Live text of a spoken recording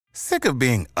Sick of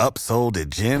being upsold at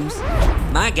gyms?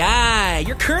 My guy,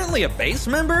 you're currently a base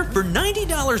member? For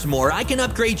 $90 more, I can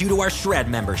upgrade you to our Shred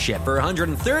membership. For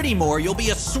 $130 more, you'll be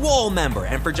a Swole member.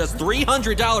 And for just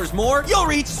 $300 more, you'll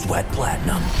reach Sweat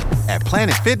Platinum. At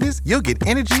Planet Fitness, you'll get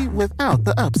energy without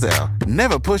the upsell.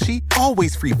 Never pushy,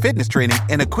 always free fitness training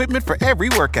and equipment for every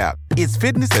workout. It's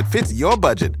fitness that fits your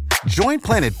budget. Join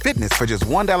Planet Fitness for just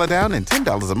 $1 down and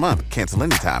 $10 a month. Cancel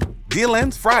anytime. Deal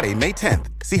ends Friday, May 10th.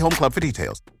 See Home Club for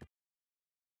details.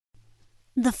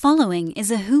 The following is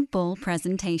a Hoop Ball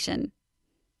presentation.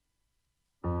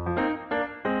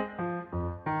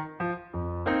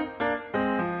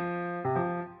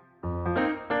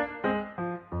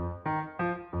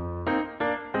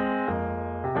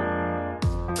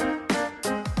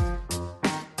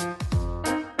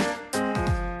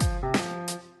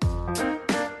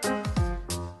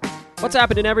 What's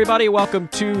happening, everybody? Welcome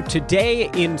to Today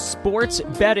in Sports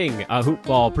Betting, a Hoop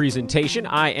Ball presentation.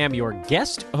 I am your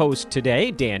guest host today,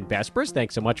 Dan Besbris.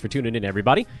 Thanks so much for tuning in,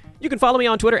 everybody. You can follow me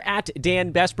on Twitter at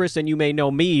Dan Besbris, and you may know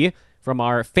me from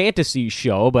our fantasy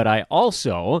show, but I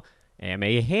also am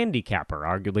a handicapper,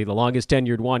 arguably the longest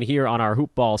tenured one here on our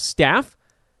Hoop Ball staff.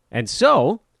 And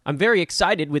so, I'm very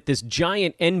excited with this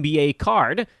giant NBA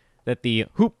card that the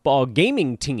Hoop Ball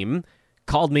gaming team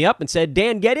called me up and said,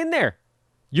 Dan, get in there.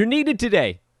 You're needed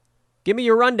today. Give me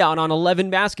your rundown on 11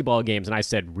 basketball games. And I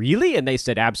said, really? And they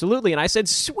said, absolutely. And I said,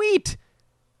 sweet.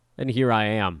 And here I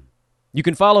am. You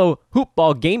can follow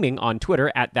Hoopball Gaming on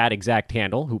Twitter at that exact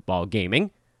handle, Hoopball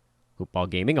Gaming. Hoopball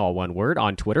Gaming, all one word,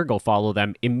 on Twitter. Go follow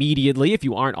them immediately if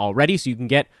you aren't already so you can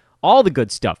get all the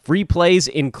good stuff. Free plays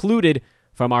included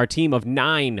from our team of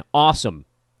 9 awesome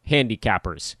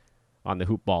handicappers on the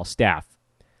Hoopball staff.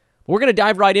 We're going to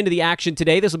dive right into the action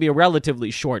today. This will be a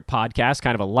relatively short podcast,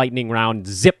 kind of a lightning round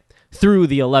zip through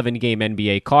the 11-game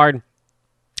NBA card.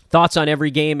 Thoughts on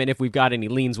every game, and if we've got any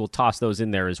leans, we'll toss those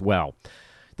in there as well.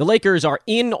 The Lakers are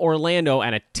in Orlando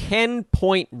and a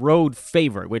 10-point road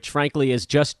favorite, which frankly is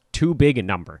just too big a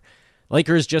number.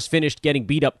 Lakers just finished getting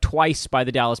beat up twice by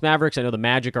the Dallas Mavericks. I know the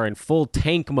Magic are in full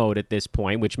tank mode at this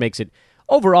point, which makes it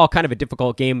overall kind of a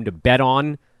difficult game to bet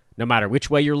on, no matter which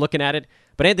way you're looking at it.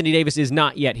 But Anthony Davis is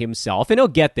not yet himself, and he'll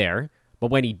get there. But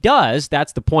when he does,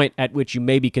 that's the point at which you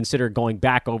maybe consider going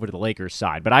back over to the Lakers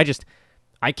side. But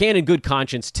I can't in good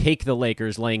conscience take the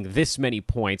Lakers laying this many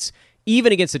points,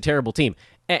 even against a terrible team.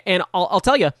 And I'll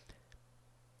tell you,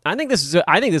 I think this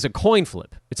is a coin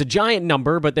flip. It's a giant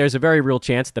number, but there's a very real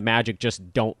chance the Magic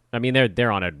just don't. I mean,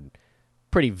 they're on a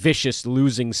pretty vicious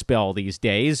losing spell these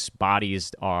days.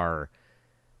 Bodies are...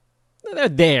 They're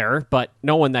there, but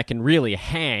no one that can really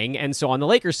hang. And so on the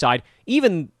Lakers side,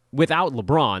 even without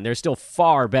LeBron, they're still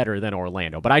far better than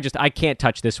Orlando. But I can't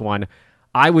touch this one.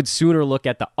 I would sooner look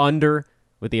at the under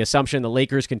with the assumption the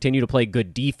Lakers continue to play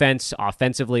good defense.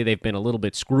 Offensively, they've been a little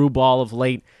bit screwball of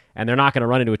late, and they're not going to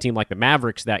run into a team like the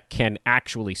Mavericks that can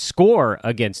actually score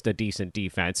against a decent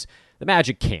defense. The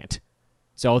Magic can't.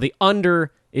 So the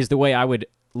under is the way I would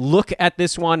look at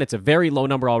this one. It's a very low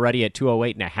number already at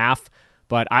 208.5.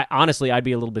 But I'd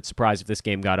be a little bit surprised if this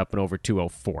game got up and over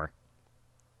 204.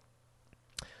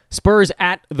 Spurs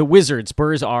at the Wizards.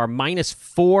 Spurs are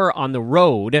 -4 on the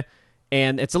road,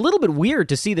 and it's a little bit weird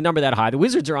to see the number that high. The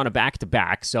Wizards are on a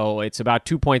back-to-back, so it's about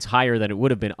 2 points higher than it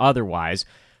would have been otherwise.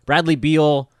 Bradley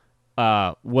Beal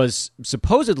was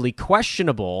supposedly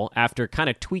questionable after kind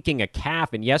of tweaking a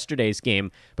calf in yesterday's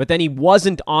game, but then he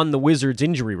wasn't on the Wizards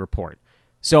injury report.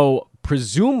 So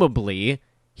presumably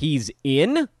he's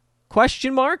in?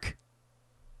 Question mark?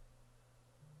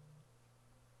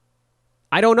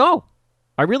 I don't know.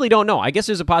 I really don't know. I guess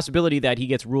there's a possibility that he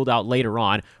gets ruled out later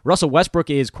on. Russell Westbrook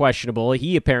is questionable.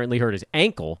 He apparently hurt his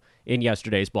ankle in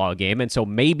yesterday's ball game, and so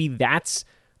maybe that's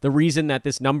the reason that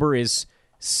this number is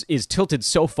tilted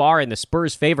so far in the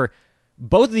Spurs' favor.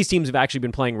 Both of these teams have actually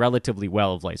been playing relatively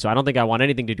well of late, so I don't think I want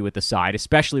anything to do with the side,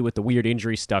 especially with the weird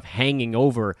injury stuff hanging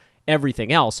over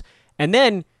everything else. And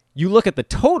then you look at the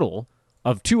total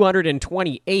of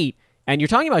 228, and you're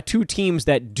talking about two teams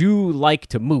that do like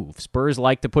to move. Spurs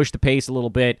like to push the pace a little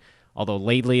bit, although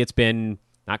lately it's been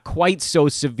not quite so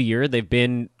severe. They've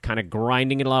been kind of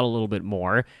grinding it out a little bit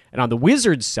more. And on the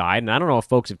Wizards side, and I don't know if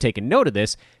folks have taken note of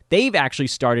this, they've actually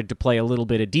started to play a little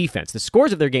bit of defense. The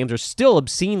scores of their games are still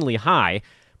obscenely high,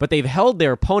 but they've held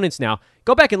their opponents now.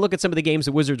 Go back and look at some of the games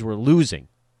the Wizards were losing.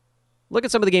 Look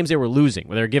at some of the games they were losing,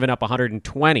 where they're giving up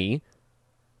 120.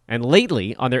 And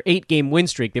lately, on their 8-game win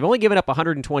streak, they've only given up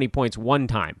 120 points one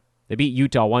time. They beat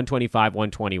Utah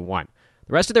 125-121.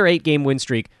 The rest of their 8-game win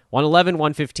streak, 111,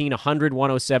 115, 100,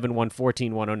 107,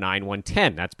 114, 109,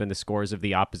 110. That's been the scores of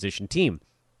the opposition team.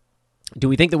 Do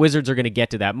we think the Wizards are going to get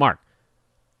to that mark?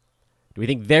 Do we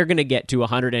think they're going to get to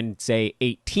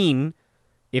 118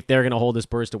 if they're going to hold the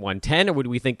Spurs to 110, or would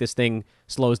we think this thing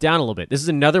slows down a little bit? This is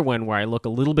another one where I look a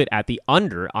little bit at the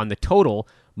under on the total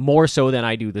more so than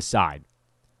I do the side.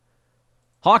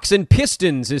 Hawks and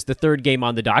Pistons is the third game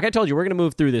on the dock. I told you we're going to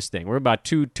move through this thing. We're about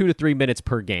 2 to 3 minutes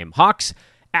per game. Hawks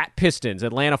at Pistons.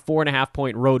 Atlanta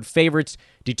 4.5-point road favorites.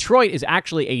 Detroit is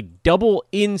actually a double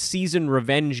in-season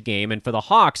revenge game, and for the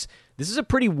Hawks, this is a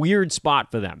pretty weird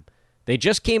spot for them. They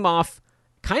just came off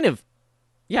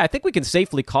I think we can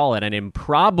safely call it an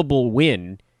improbable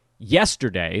win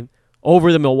yesterday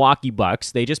over the Milwaukee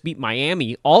Bucks. They just beat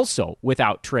Miami also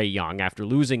without Trae Young after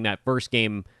losing that first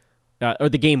game, or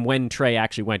the game when Trae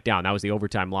actually went down. That was the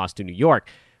overtime loss to New York.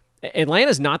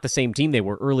 Atlanta's not the same team they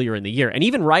were earlier in the year. And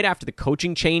even right after the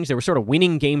coaching change, they were sort of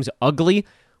winning games ugly.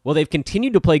 Well, they've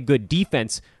continued to play good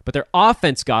defense, but their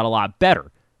offense got a lot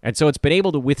better. And so it's been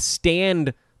able to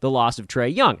withstand the loss of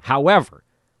Trae Young. However,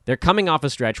 they're coming off a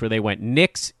stretch where they went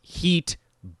Knicks, Heat,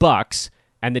 Bucks,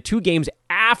 and the 2 games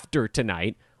after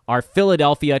tonight are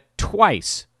Philadelphia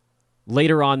twice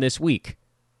later on this week.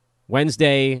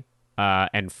 Wednesday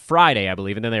and Friday, I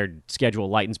believe, and then their schedule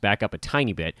lightens back up a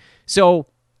tiny bit. So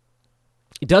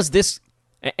does this,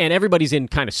 and everybody's in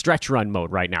kind of stretch run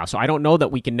mode right now, so I don't know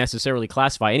that we can necessarily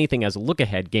classify anything as a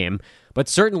look-ahead game, but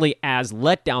certainly as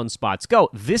letdown spots go,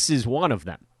 this is one of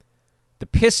them. The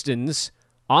Pistons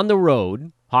on the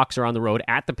road, Hawks are on the road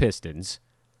at the Pistons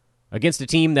against a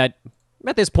team that,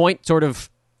 at this point,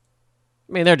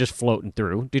 they're just floating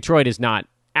through. Detroit is not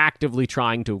actively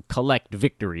trying to collect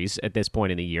victories at this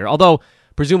point in the year, although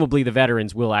presumably the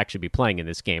veterans will actually be playing in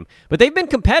this game. But they've been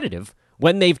competitive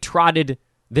when they've trotted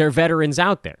their veterans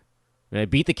out there. They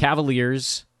beat the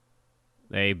Cavaliers.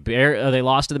 They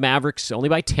lost to the Mavericks only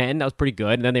by 10. That was pretty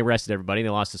good. And then they rested everybody. They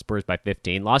lost to Spurs by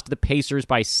 15. Lost to the Pacers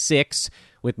by 6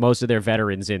 with most of their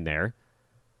veterans in there.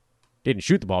 Didn't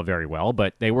shoot the ball very well,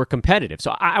 but they were competitive.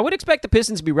 So I would expect the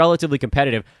Pistons to be relatively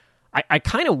competitive. I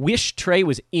kind of wish Trae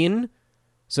was in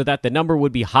so that the number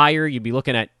would be higher. You'd be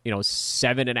looking at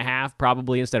 7.5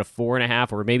 probably instead of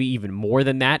 4.5, or maybe even more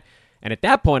than that. And at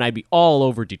that point, I'd be all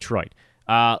over Detroit.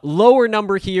 Lower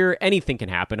number here, anything can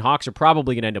happen. Hawks are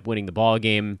probably going to end up winning the ball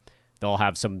game. They'll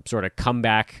have some sort of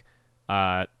comeback.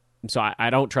 So I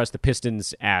don't trust the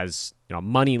Pistons as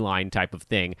money line type of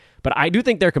thing. But I do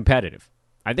think they're competitive.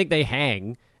 I think they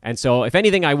hang. And so if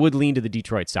anything, I would lean to the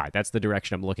Detroit side. That's the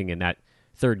direction I'm looking in that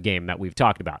third game that we've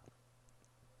talked about.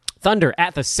 Thunder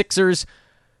at the Sixers.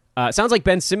 Sounds like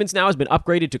Ben Simmons now has been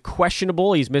upgraded to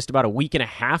questionable. He's missed about a week and a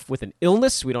half with an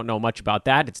illness. We don't know much about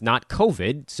that. It's not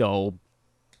COVID, so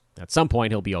at some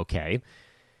point he'll be okay.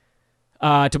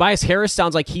 Tobias Harris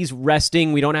sounds like he's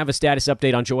resting. We don't have a status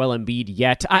update on Joel Embiid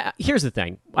yet. Here's the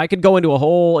thing. I could go into a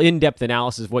whole in-depth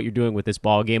analysis of what you're doing with this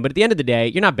ball game, but at the end of the day,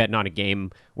 you're not betting on a game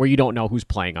where you don't know who's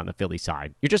playing on the Philly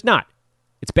side. You're just not.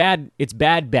 It's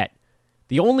bad bet.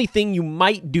 The only thing you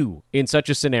might do in such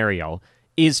a scenario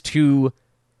is to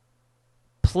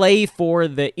play for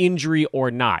the injury or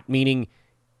not, meaning,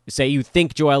 say you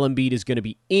think Joel Embiid is going to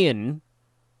be in,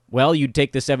 well, you'd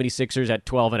take the 76ers at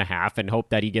 12.5 and hope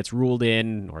that he gets ruled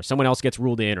in, or someone else gets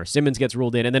ruled in, or Simmons gets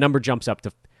ruled in, and the number jumps up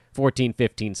to 14,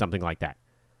 15, something like that.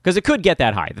 Because it could get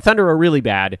that high. The Thunder are really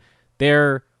bad.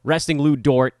 They're resting Lou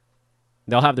Dort.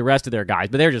 They'll have the rest of their guys,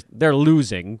 but they're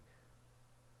losing.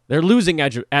 They're losing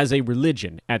as a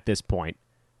religion at this point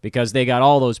because they got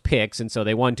all those picks, and so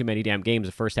they won too many damn games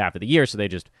the first half of the year, so they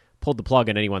just pulled the plug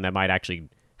on anyone that might actually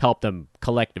help them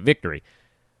collect a victory.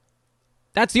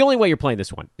 That's the only way you're playing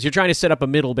this one, is you're trying to set up a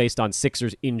middle based on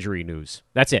Sixers injury news.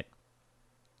 That's it.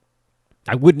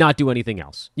 I would not do anything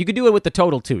else. You could do it with the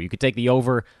total, too. You could take the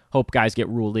over, hope guys get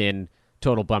ruled in,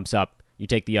 total bumps up. You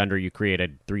take the under, you create a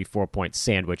 3-4 point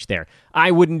sandwich there.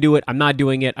 I wouldn't do it. I'm not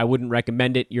doing it. I wouldn't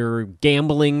recommend it. You're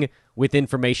gambling with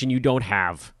information you don't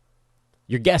have.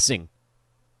 You're guessing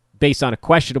based on a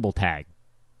questionable tag.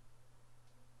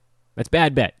 That's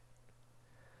bad bet.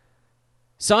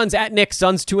 Suns at Knicks.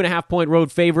 Suns 2.5 point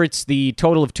road favorites. The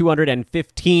total of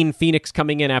 215. Phoenix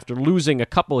coming in after losing a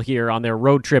couple here on their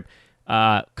road trip.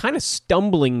 Kind of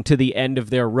stumbling to the end of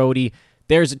their roadie.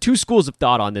 There's 2 schools of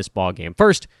thought on this ball game.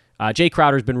 First, Jay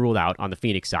Crowder's been ruled out on the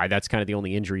Phoenix side. That's kind of the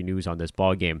only injury news on this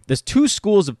ball game. There's 2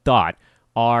 schools of thought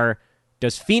are,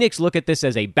 does Phoenix look at this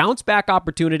as a bounce back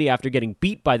opportunity after getting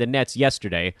beat by the Nets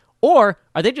yesterday, or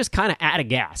are they just kind of out of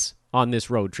gas on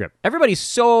this road trip? Everybody's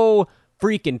so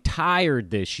freaking tired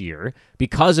this year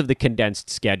because of the condensed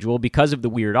schedule, because of the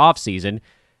weird offseason.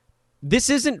 This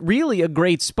isn't really a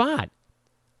great spot.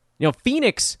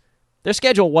 Phoenix, their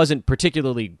schedule wasn't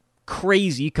particularly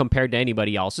crazy compared to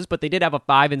anybody else's, but they did have a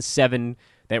 5-7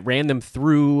 that ran them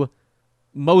through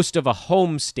most of a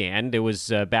homestand. It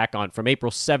was back on from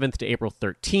April 7th to April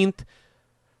 13th.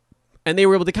 And they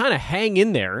were able to kind of hang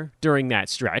in there during that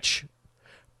stretch.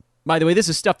 By the way, this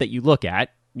is stuff that you look at.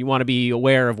 You want to be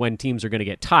aware of when teams are going to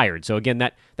get tired. So again,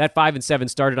 that 5-7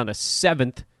 started on the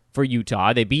 7th for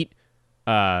Utah. They beat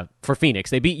for Phoenix.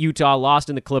 They beat Utah, lost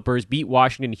in the Clippers, beat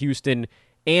Washington, Houston,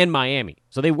 and Miami.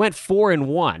 So they went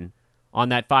 4-1 on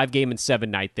that 5-game and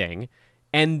 7-night thing.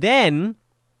 And then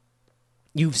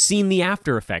you've seen the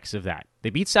after effects of that. They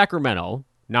beat Sacramento,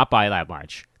 not by that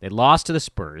much. They lost to the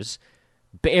Spurs,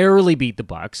 barely beat the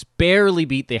Bucks, barely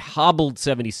beat the hobbled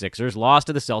 76ers, lost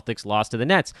to the Celtics, lost to the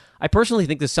Nets. I personally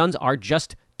think the Suns are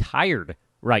just tired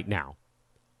right now.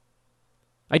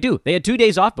 I do. They had 2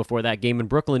 days off before that game in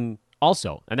Brooklyn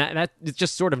also, and that it's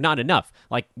just sort of not enough.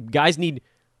 Like, guys need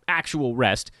actual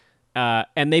rest,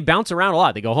 and they bounce around a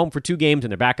lot. They go home for 2 games,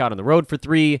 and they're back out on the road for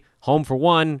 3, home for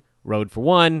 1, road for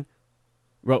 1,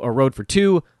 or road for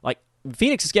 2. Like,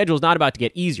 Phoenix's schedule is not about to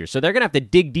get easier, so they're going to have to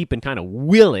dig deep and kind of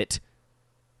will it.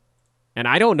 And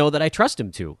I don't know that I trust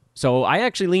him to. So I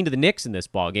actually lean to the Knicks in this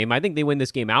ball game. I think they win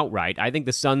this game outright. I think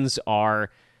the Suns are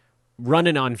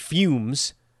running on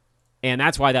fumes, and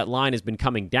that's why that line has been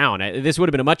coming down. This would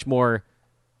have been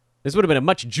a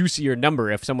much juicier number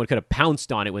if someone could have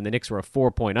pounced on it when the Knicks were a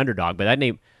 4-point underdog. But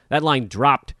that line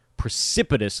dropped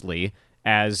precipitously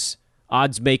as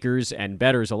odds makers and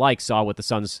bettors alike saw what the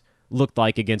Suns looked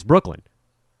like against Brooklyn,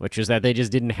 which is that they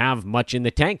just didn't have much in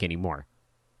the tank anymore.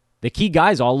 The key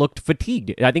guys all looked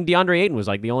fatigued. I think DeAndre Ayton was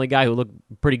like the only guy who looked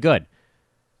pretty good.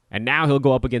 And now he'll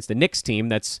go up against the Knicks team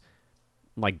that's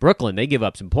like Brooklyn. They give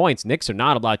up some points. Knicks are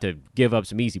not allowed to give up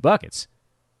some easy buckets.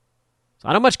 So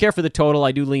I don't much care for the total.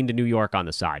 I do lean to New York on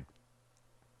the side.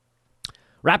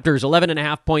 Raptors,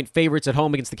 11.5-point favorites at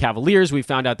home against the Cavaliers. We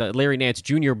found out that Larry Nance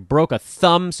Jr. broke a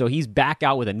thumb, so he's back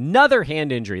out with another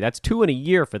hand injury. That's 2 in a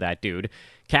year for that dude.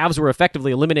 Cavs were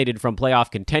effectively eliminated from playoff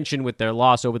contention with their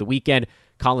loss over the weekend.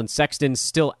 Colin Sexton's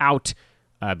still out.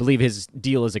 I believe his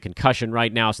deal is a concussion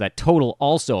right now, so that total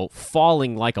also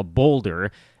falling like a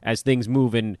boulder as things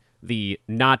move in the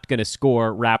not going to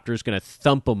score, Raptors going to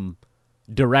thump them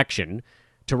direction.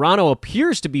 Toronto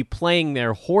appears to be playing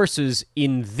their horses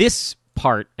in this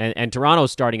part, and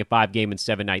Toronto's starting a 5-game and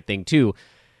 7-night thing too.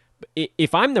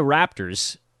 If I'm the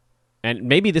Raptors, and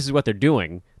maybe this is what they're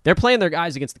doing, they're playing their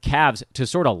guys against the Cavs to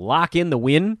sort of lock in the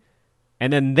win,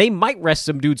 and then they might rest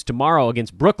some dudes tomorrow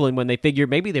against Brooklyn when they figure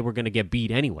maybe they were going to get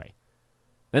beat anyway.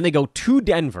 Then they go to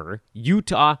Denver,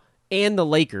 Utah, and the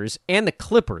Lakers, and the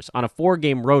Clippers on a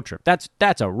 4-game road trip. That's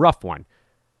a rough one.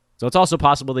 So it's also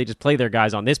possible they just play their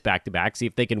guys on this back-to-back, see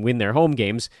if they can win their home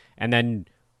games, and then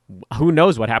who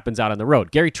knows what happens out on the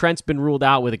road. Gary Trent's been ruled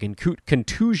out with a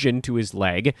contusion to his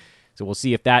leg, so we'll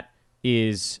see if that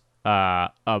is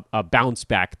a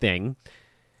bounce-back thing.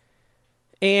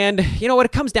 And, you know, what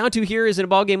it comes down to here is in a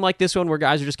ball game like this one where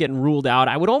guys are just getting ruled out,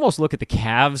 I would almost look at the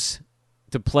Cavs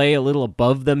to play a little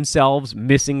above themselves,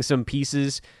 missing some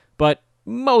pieces, but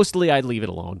mostly I'd leave it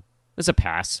alone. It's a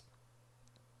pass.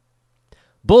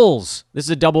 Bulls. This is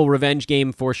a double revenge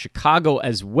game for Chicago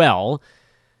as well.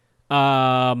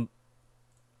 And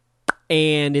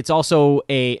it's also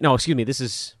this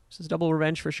is double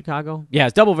revenge for Chicago? Yeah,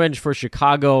 it's double revenge for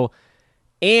Chicago,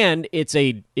 and it's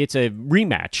a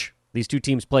rematch. These two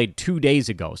teams played 2 days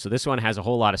ago, so this one has a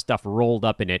whole lot of stuff rolled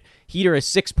up in it. Heat are a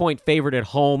 6-point favorite at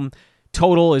home.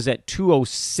 Total is at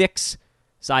 206.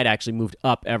 Side actually moved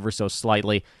up ever so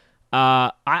slightly.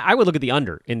 I would look at the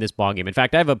under in this ballgame. In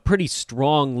fact, I have a pretty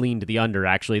strong lean to the under,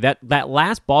 actually. That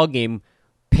last ballgame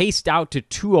paced out to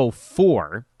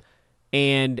 204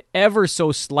 and ever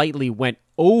so slightly went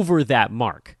over that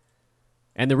mark.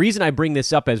 And the reason I bring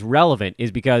this up as relevant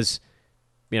is because,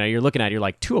 you know, you're looking at it, you're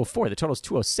like, 204, the total's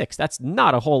 206. That's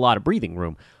not a whole lot of breathing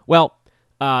room. Well,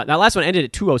 that last one ended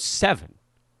at 207.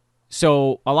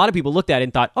 So a lot of people looked at it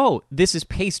and thought, oh, this is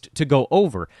paced to go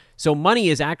over. So money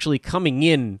is actually coming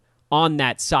in on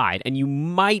that side, and you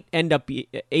might end up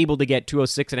able to get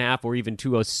 206.5 or even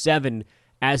 207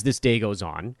 as this day goes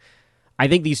on. I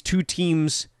think these two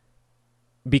teams,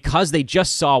 because they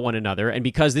just saw one another, and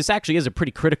because this actually is a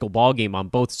pretty critical ball game on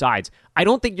both sides, I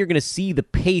don't think you're going to see the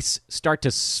pace start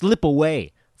to slip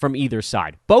away from either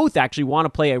side. Both actually want to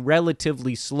play a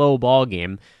relatively slow ball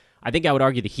game. I think I would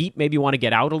argue the Heat maybe want to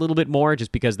get out a little bit more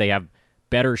just because they have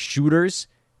better shooters,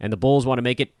 and the Bulls want to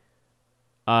make it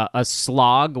a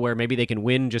slog where maybe they can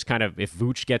win just kind of if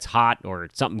Vooch gets hot or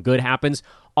something good happens.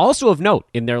 Also of note,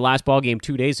 in their last ball game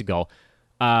 2 days ago,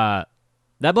 that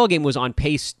ball game was on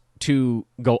pace to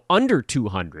go under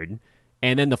 200,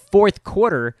 and then the fourth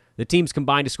quarter, the teams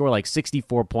combined to score like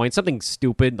 64 points, something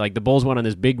stupid. Like the Bulls went on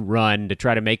this big run to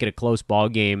try to make it a close ball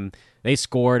game. They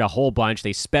scored a whole bunch.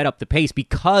 They sped up the pace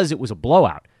because it was a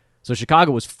blowout. So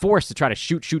Chicago was forced to try to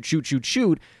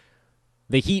shoot.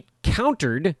 The Heat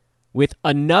countered with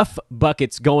enough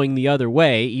buckets going the other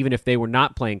way, even if they were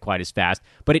not playing quite as fast,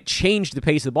 but it changed the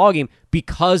pace of the ballgame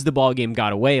because the ballgame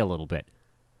got away a little bit.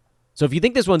 So if you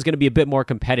think this one's going to be a bit more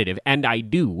competitive, and I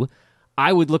do,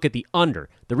 I would look at the under.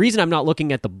 The reason I'm not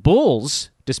looking at the Bulls,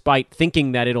 despite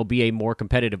thinking that it'll be a more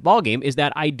competitive ballgame, is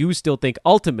that I do still think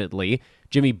ultimately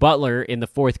Jimmy Butler in the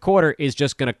fourth quarter is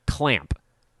just going to clamp.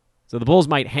 So the Bulls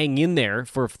might hang in there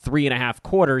for 3.5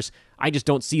 quarters. I just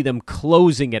don't see them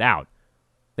closing it out.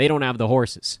 They don't have the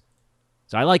horses.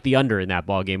 So I like the under in that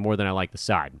ballgame more than I like the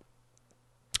side.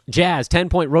 Jazz,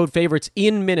 10-point road favorites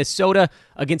in Minnesota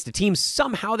against a team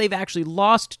somehow they've actually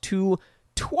lost to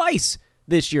twice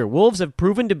this year. Wolves have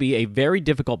proven to be a very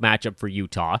difficult matchup for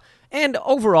Utah. And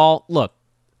overall, look,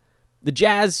 the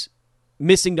Jazz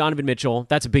missing Donovan Mitchell,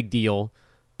 that's a big deal.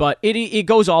 But it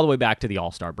goes all the way back to the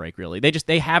All-Star break, really.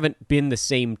 They haven't been the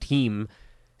same team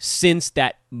since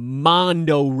that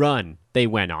Mondo run they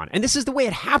went on. And this is the way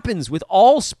it happens with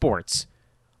all sports.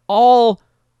 All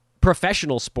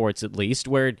professional sports, at least,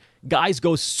 where guys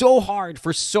go so hard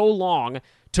for so long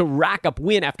to rack up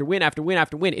win after win after win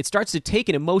after win. It starts to take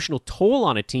an emotional toll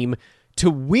on a team to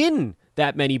win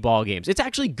that many ball games. It's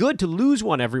actually good to lose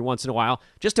one every once in a while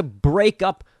just to break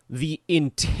up the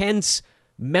intense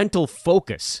mental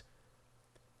focus.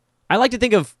 I like to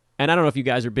think of, and I don't know if you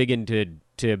guys are big into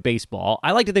baseball,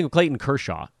 I like to think of Clayton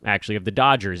Kershaw, actually, of the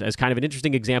Dodgers, as kind of an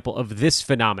interesting example of this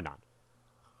phenomenon.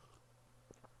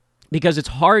 Because it's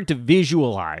hard to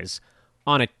visualize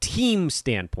on a team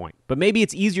standpoint, but maybe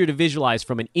it's easier to visualize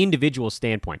from an individual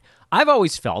standpoint. I've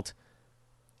always felt,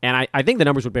 and I think the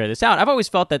numbers would bear this out, I've always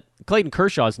felt that Clayton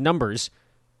Kershaw's numbers,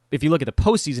 if you look at the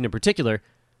postseason in particular,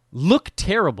 look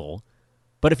terrible.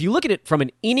 But if you look at it from an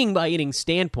inning-by-inning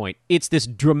standpoint, it's this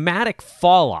dramatic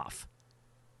fall-off.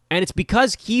 And it's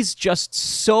because he's just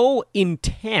so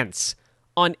intense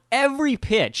on every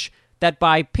pitch that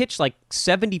by pitch like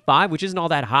 75, which isn't all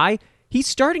that high, he's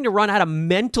starting to run out of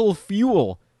mental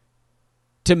fuel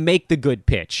to make the good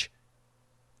pitch.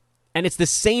 And it's the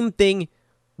same thing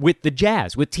with the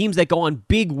Jazz, with teams that go on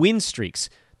big win streaks.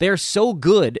 They're so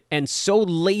good and so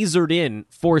lasered in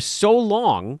for so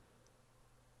long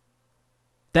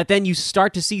that then you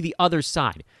start to see the other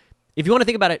side. If you want to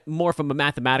think about it more from a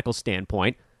mathematical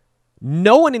standpoint,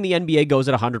 no one in the NBA goes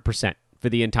at 100% for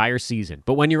the entire season.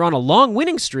 But when you're on a long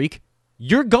winning streak,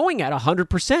 you're going at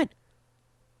 100%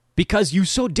 because you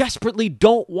so desperately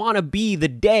don't want to be the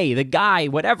guy,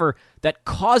 whatever, that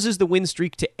causes the win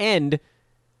streak to end,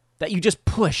 that you just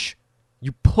push.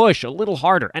 You push a little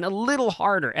harder, and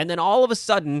then all of a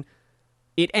sudden,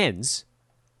 it ends.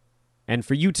 And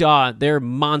for Utah, their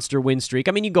monster win streak,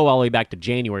 I mean, you go all the way back to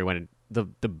January when the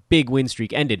big win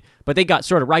streak ended, but they got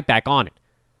sort of right back on it.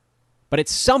 But at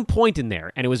some point in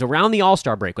there, and it was around the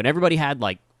All-Star break, when everybody had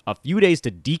like a few days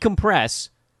to decompress,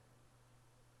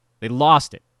 they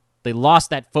lost it. They lost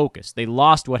that focus. They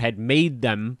lost what had made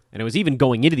them, and it was even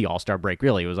going into the All-Star break,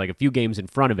 really. It was like a few games in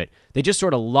front of it. They just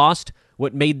sort of lost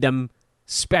what made them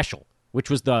special, which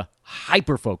was the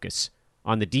hyper-focus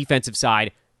on the defensive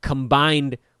side,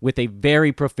 combined with a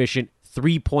very proficient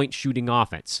three-point shooting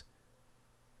offense.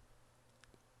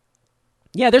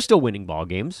 Yeah, they're still winning ball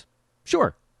games.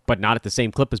 Sure. But not at the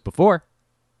same clip as before.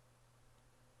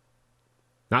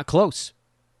 Not close.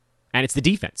 And it's the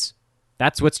defense.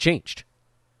 That's what's changed.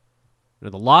 You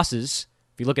know, the losses,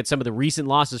 if you look at some of the recent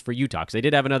losses for Utah, because they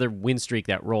did have another win streak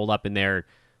that rolled up in there,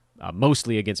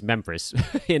 mostly against Memphis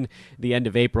in the end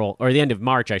of April, or the end of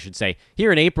March, I should say.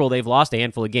 Here in April, they've lost a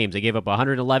handful of games. They gave up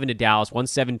 111 to Dallas,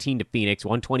 117 to Phoenix,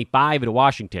 125 to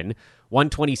Washington,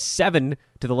 127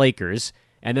 to the Lakers,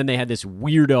 and then they had this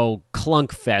weirdo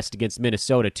clunk fest against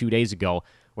Minnesota 2 days ago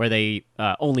where they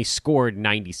only scored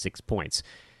 96 points.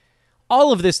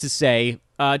 All of this to say,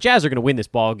 Jazz are going to win this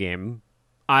ball game.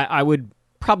 I would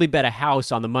probably bet a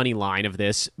house on the money line of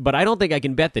this, but I don't think I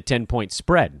can bet the 10-point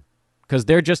spread because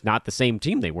they're just not the same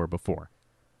team they were before.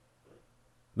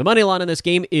 The money line on this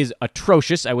game is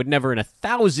atrocious. I would never in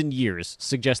 1,000 years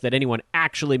suggest that anyone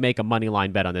actually make a money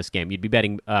line bet on this game. You'd be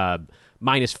betting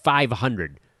minus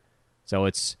 500. So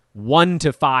it's 1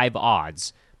 to 5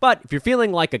 odds. But if you're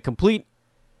feeling like a complete,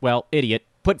 idiot,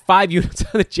 put 5 units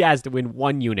on the Jazz to win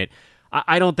 1 unit.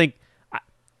 I don't think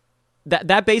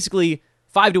that basically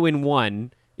 5 to win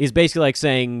 1 is basically like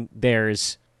saying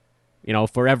there's,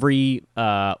 for every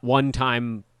 1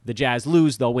 time the Jazz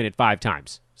lose, they'll win it 5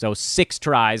 times. So 6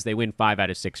 tries, they win 5 out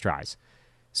of 6 tries.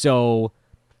 So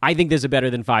I think there's a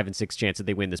better than 5 and 6 chance that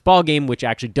they win this ball game, which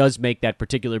actually does make that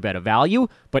particular bet a value.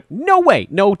 But no way,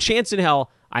 no chance in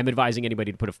hell I'm advising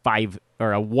anybody to put a 5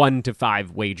 or a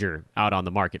 1-5 wager out on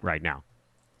the market right now.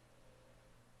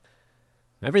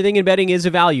 Everything in betting is a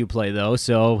value play, though,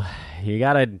 so you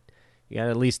gotta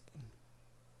at least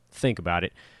think about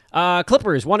it.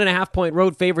 Clippers 1.5-point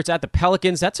road favorites at the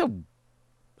Pelicans. That's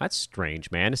strange,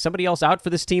 man. Is somebody else out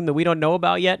for this team that we don't know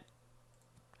about yet?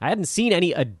 I hadn't seen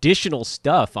any additional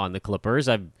stuff on the Clippers.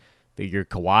 I figure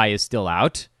Kawhi is still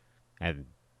out, and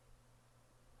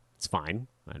it's fine.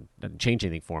 It doesn't change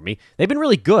anything for me. They've been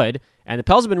really good, and the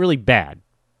Pels have been really bad.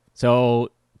 So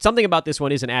something about this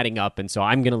one isn't adding up, and so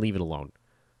I'm going to leave it alone.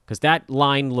 Because that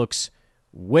line looks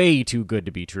way too good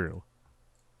to be true.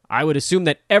 I would assume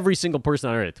that every single person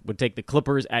on earth would take the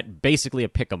Clippers at basically a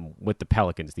pick'em with the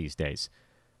Pelicans these days.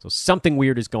 So something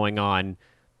weird is going on.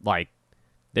 Like,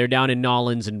 they're down in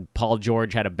Nolens and Paul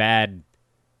George had a bad,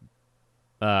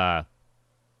 was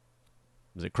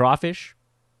it crawfish?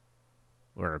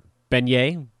 Or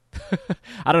beignet?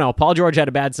 I don't know. Paul George had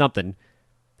a bad something.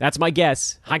 That's my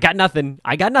guess. I got nothing,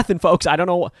 folks. I don't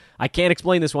know. I can't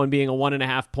explain this one being a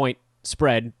 1.5-point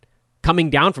spread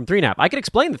coming down from 3.5. I could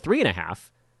explain the 3.5.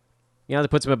 That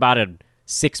puts him about a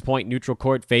 6-point neutral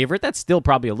court favorite. That's still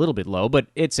probably a little bit low, but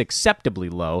it's acceptably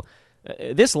low.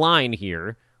 This line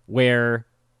here, where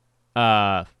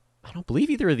I don't believe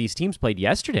either of these teams played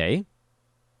yesterday.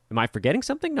 Am I forgetting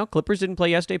something? No, Clippers didn't play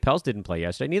yesterday. Pels didn't play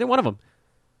yesterday. Neither one of them.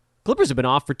 Clippers have been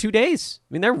off for 2 days.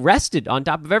 I mean, they're rested on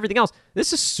top of everything else.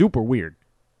 This is super weird.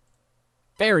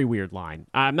 Very weird line.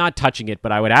 I'm not touching it,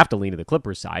 but I would have to lean to the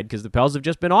Clippers side because the Pels have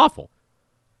just been awful.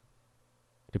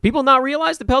 Do people not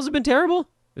realize the Pels have been terrible?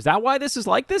 Is that why this is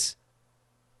like this?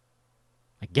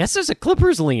 I guess there's a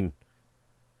Clippers lean.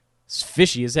 It's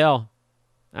fishy as hell.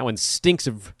 That one stinks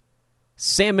of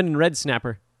salmon and red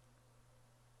snapper.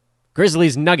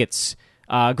 Grizzlies Nuggets.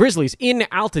 Grizzlies in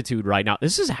altitude right now.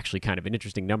 This is actually kind of an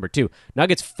interesting number, too.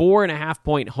 Nuggets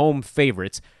 4.5-point home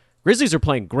favorites. Grizzlies are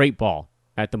playing great ball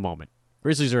at the moment.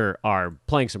 Grizzlies are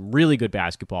playing some really good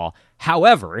basketball.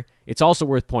 However, it's also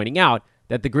worth pointing out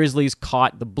that the Grizzlies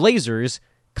caught the Blazers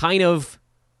kind of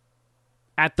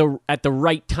at the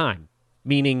right time.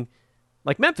 Meaning,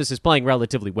 like, Memphis is playing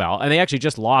relatively well, and they actually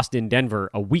just lost in Denver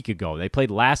a week ago. They played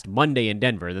last Monday in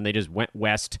Denver, then they just went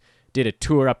west, did a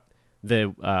tour up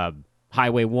the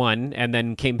Highway 1, and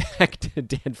then came back to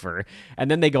Denver, and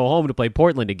then they go home to play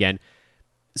Portland again.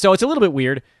 So it's a little bit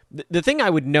weird. The thing I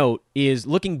would note is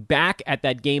looking back at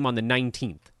that game on the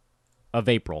 19th of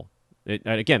April,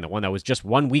 again, the one that was just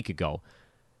 1 week ago,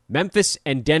 Memphis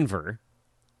and Denver,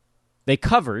 they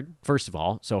covered, first of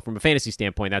all, so from a fantasy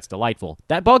standpoint, that's delightful.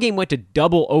 That ball game went to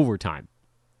double overtime.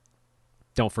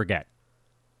 Don't forget.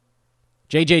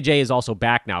 JJJ is also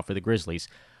back now for the Grizzlies.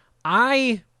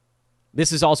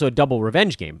 This is also a double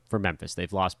revenge game for Memphis.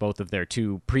 They've lost both of their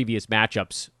 2 previous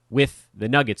matchups with the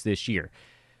Nuggets this year.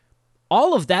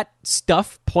 All of that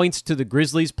stuff points to the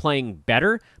Grizzlies playing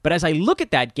better, but as I look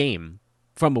at that game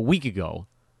from a week ago,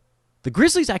 the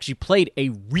Grizzlies actually played a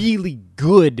really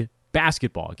good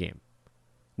basketball game.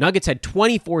 Nuggets had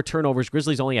 24 turnovers.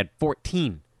 Grizzlies only had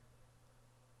 14.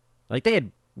 Like, they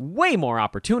had way more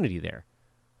opportunity there.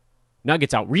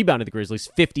 Nuggets out-rebounded the Grizzlies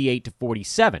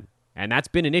 58-47. And that's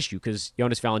been an issue because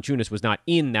Jonas Valanciunas was not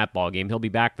in that ballgame. He'll be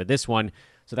back for this one,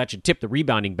 so that should tip the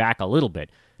rebounding back a little bit.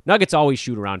 Nuggets always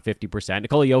shoot around 50%.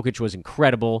 Nikola Jokic was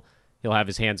incredible. He'll have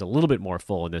his hands a little bit more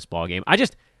full in this ballgame. I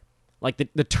just, like,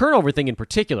 the turnover thing in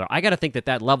particular, I got to think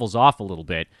that levels off a little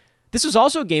bit. This was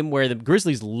also a game where the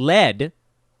Grizzlies led.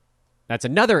 That's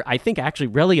another, I think, actually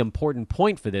really important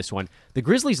point for this one. The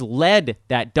Grizzlies led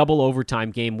that double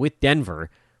overtime game with Denver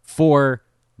for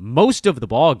most of the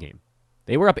ballgame.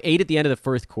 They were up 8 at the end of the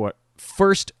first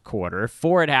quarter,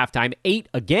 4 at halftime, 8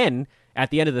 again at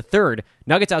the end of the third.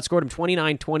 Nuggets outscored them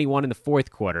 29-21 in the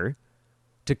fourth quarter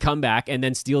to come back and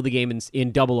then steal the game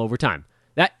in double overtime.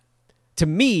 That, to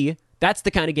me, that's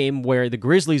the kind of game where the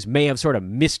Grizzlies may have sort of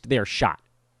missed their shot.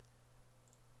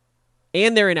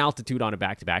 And they're in altitude on a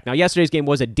back-to-back. Now, yesterday's game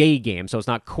was a day game, so it's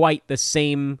not quite the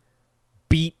same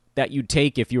beat that you'd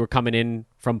take if you were coming in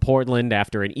from Portland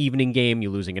after an evening game.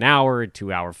 You're losing an hour, a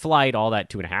 2-hour flight, all that,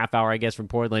 2.5 hour, I guess, from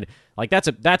Portland. Like, that's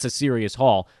a serious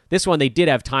haul. This one, they did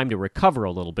have time to recover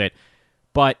a little bit.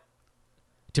 But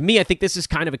to me, I think this is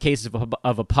kind of a case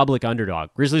of a public underdog.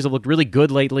 Grizzlies have looked really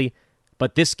good lately,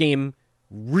 but this game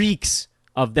reeks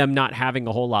of them not having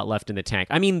a whole lot left in the tank.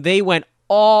 I mean, they went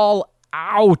all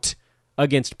out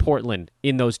against Portland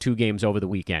in those 2 games over the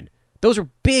weekend. Those are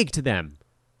big to them.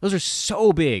 Those are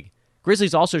so big.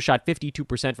 Grizzlies also shot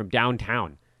 52% from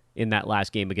downtown in that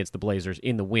last game against the Blazers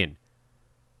in the win.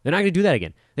 They're not going to do that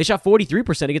again. They shot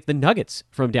 43% against the Nuggets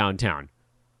from downtown.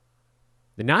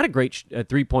 They're not a great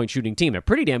 3-point shooting team. They're a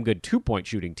pretty damn good 2-point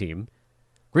shooting team.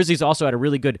 Grizzlies also had a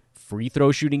really good free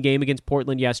throw shooting game against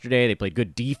Portland yesterday. They played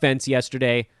good defense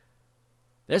yesterday.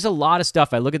 There's a lot of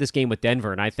stuff. I look at this game with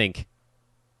Denver, and I think,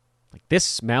 like, this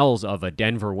smells of a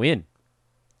Denver win.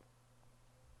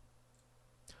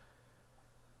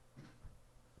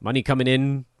 Money coming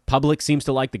in. Public seems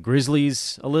to like the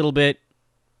Grizzlies a little bit.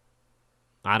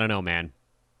 I don't know, man.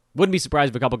 Wouldn't be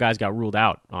surprised if a couple guys got ruled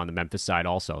out on the Memphis side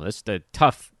also. That's the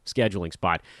tough scheduling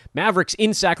spot. Mavericks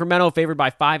in Sacramento, favored by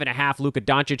 5.5. Luka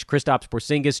Doncic, Kristaps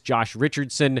Porzingis, Josh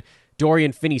Richardson,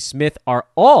 Dorian Finney-Smith are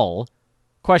all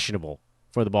questionable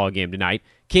for the ball game tonight.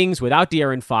 Kings without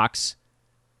De'Aaron Fox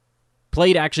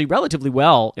played actually relatively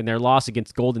well in their loss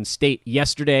against Golden State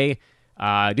yesterday.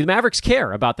 Do the Mavericks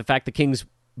care about the fact the Kings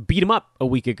beat them up a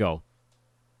week ago?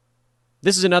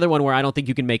 This is another one where I don't think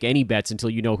you can make any bets until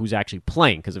you know who's actually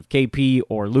playing, because if KP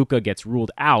or Luka gets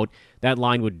ruled out, that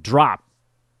line would drop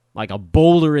like a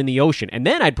boulder in the ocean. And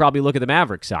then I'd probably look at the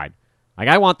Mavericks side. Like,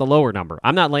 I want the lower number.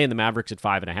 I'm not laying the Mavericks at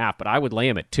 5.5, but I would lay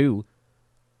them at 2.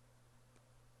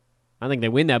 I think they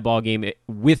win that ball game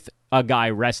with a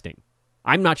guy resting.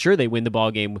 I'm not sure they win the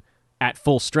ball game at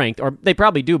full strength, or they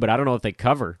probably do, but I don't know if they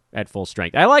cover at full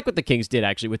strength. I like what the Kings did,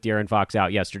 actually, with De'Aaron Fox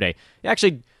out yesterday. They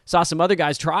actually saw some other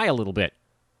guys try a little bit.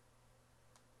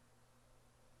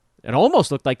 It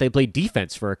almost looked like they played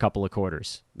defense for a couple of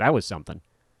quarters. That was something.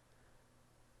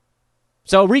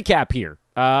 So, recap here.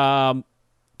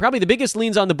 Probably the biggest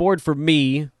leans on the board for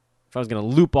me, if I was going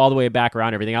to loop all the way back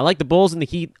around everything, I like the Bulls and the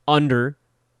Heat under.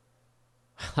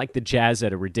 I like the Jazz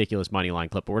at a ridiculous money line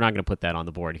clip, but we're not going to put that on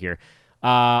the board here.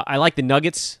 I like the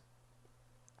Nuggets.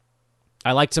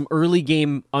 I liked some early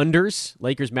game unders.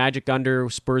 Lakers Magic under,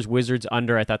 Spurs Wizards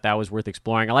under. I thought that was worth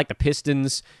exploring. I like the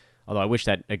Pistons, although I wish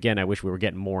we were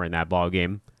getting more in that ball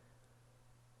game.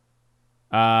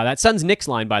 That Suns Knicks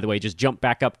line, by the way, just jumped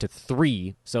back up to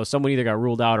 3. So someone either got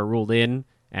ruled out or ruled in,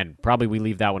 and probably we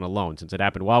leave that one alone since it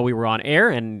happened while we were on air,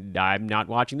 and I'm not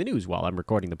watching the news while I'm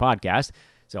recording the podcast.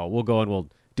 So we'll go and we'll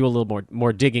do a little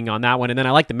more digging on that one. And then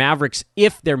I like the Mavericks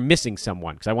if they're missing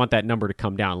someone, because I want that number to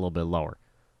come down a little bit lower.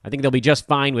 I think they'll be just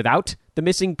fine without the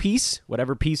missing piece,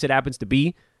 whatever piece it happens to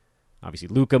be. Obviously,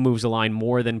 Luka moves the line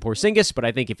more than Porzingis, but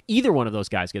I think if either one of those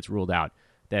guys gets ruled out,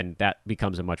 then that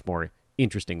becomes a much more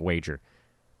interesting wager.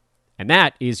 And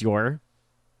that is your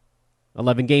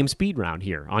 11-game speed round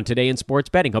here on Today in Sports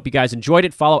Betting. Hope you guys enjoyed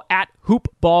it. Follow at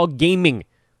Hoopball Gaming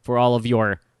for all of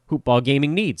your Hoopball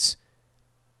Gaming needs.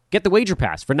 Get the Wager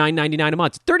Pass for $9.99 a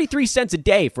month. 33 cents a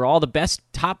day for all the best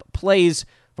top plays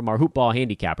from our Hoopball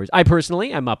handicappers. I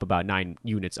personally am up about 9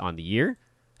 units on the year.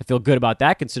 I feel good about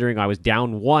that, considering I was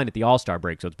down 1 at the All-Star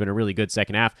break, so it's been a really good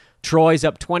second half. Troy's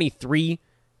up 23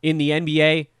 in the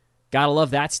NBA. Gotta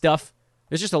love that stuff.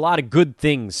 There's just a lot of good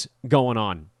things going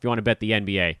on if you want to bet the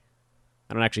NBA.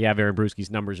 I don't actually have Aaron Brewski's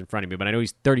numbers in front of me, but I know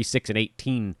he's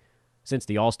 36-18 since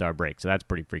the All-Star break, so that's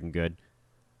pretty freaking good.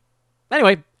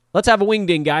 Anyway, let's have a wing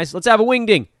ding, guys. Let's have a wing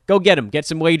ding. Go get them. Get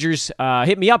some wagers.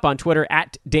 Hit me up on Twitter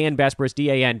at Dan Besbris,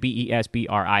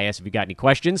 DanBesbris, if you got any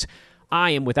questions.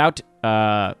 I am without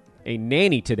a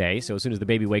nanny today, so as soon as the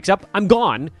baby wakes up, I'm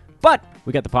gone. But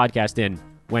we got the podcast in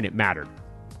when it mattered.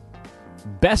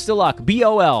 Best of luck,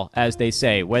 BOL, as they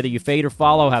say. Whether you fade or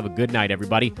follow, have a good night,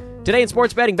 everybody. Today in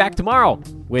Sports Betting, back tomorrow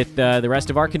with the rest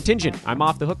of our contingent. I'm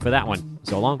off the hook for that one.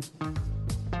 So long.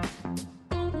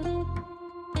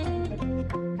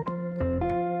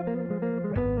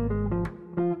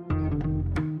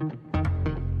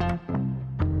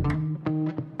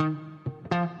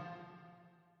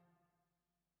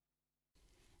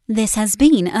 This has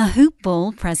been a Hoop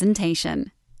Ball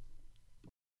presentation.